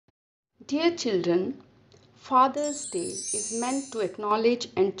Dear children, Father's Day is meant to acknowledge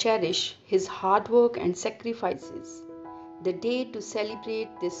and cherish his hard work and sacrifices. The day to celebrate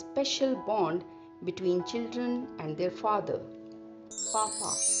this special bond between children and their father.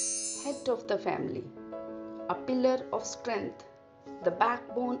 Papa, head of the family, a pillar of strength, the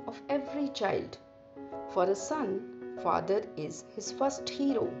backbone of every child. For a son, father is his first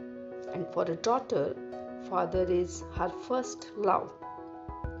hero, and for a daughter, father is her first love.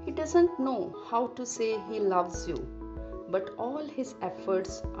 He doesn't know how to say he loves you, but all his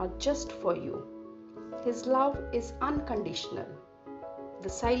efforts are just for you. His love is unconditional, the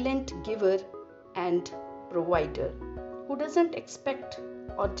silent giver and provider who doesn't expect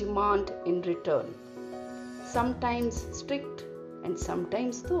or demand in return. Sometimes strict and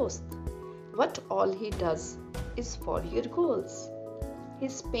sometimes dost, but all he does is for your goals.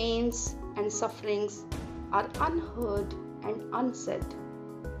 His pains and sufferings are unheard and unsaid.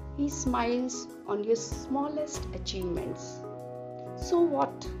 He smiles on your smallest achievements. So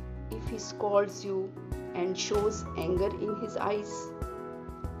what if he scolds you and shows anger in his eyes?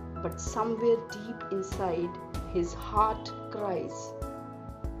 But somewhere deep inside, his heart cries.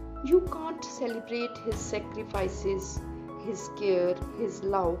 You can't celebrate his sacrifices, his care, his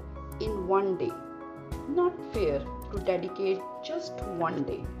love in one day. Not fair to dedicate just one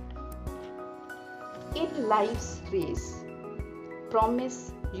day. In life's race,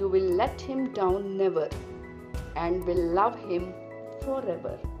 promise you will let him down never and will love him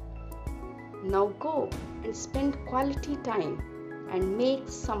forever. Now go and spend quality time and make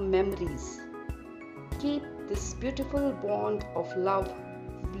some memories. Keep this beautiful bond of love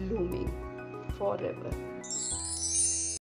blooming forever.